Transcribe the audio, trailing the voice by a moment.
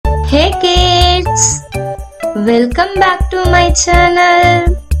Hey kids! Welcome back to my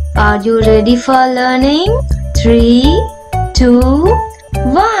channel. Are you ready for learning? 3, 2,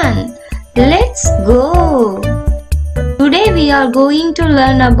 1. Let's go! Today we are going to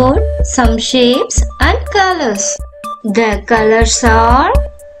learn about some shapes and colors. The colors are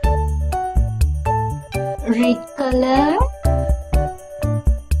red color,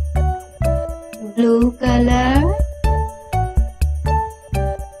 blue color,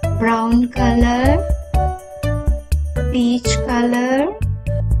 brown color, peach color,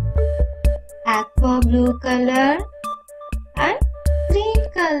 aqua blue color and green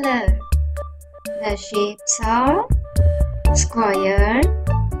color. The shapes are square,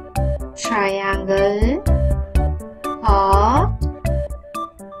 triangle, heart,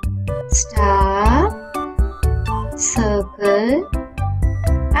 star, circle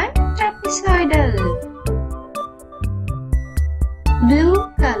and trapezoidal. Blue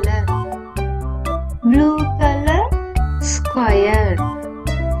color, square.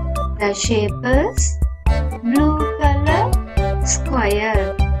 The shape is blue color,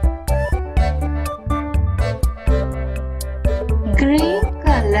 square. Green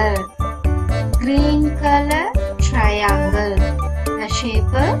color, triangle. The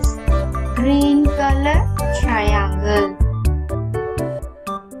shape is green color, triangle.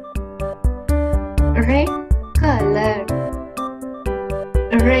 Red color,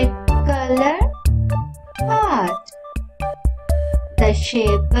 heart. The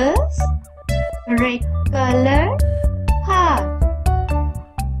shape is red color, heart.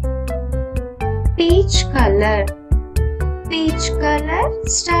 Peach color,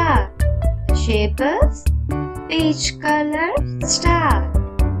 star. The shape is peach color, star.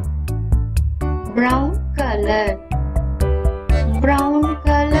 Brown color,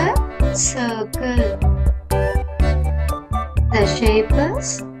 circle. The shape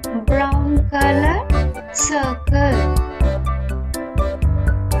is brown color, circle.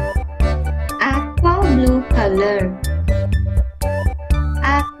 Aqua blue color,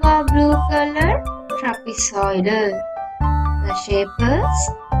 trapezoidal. The shape is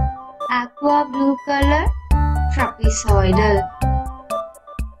aqua blue color, trapezoidal.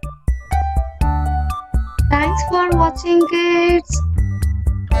 Thanks for watching kids.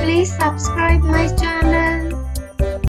 Please subscribe my channel.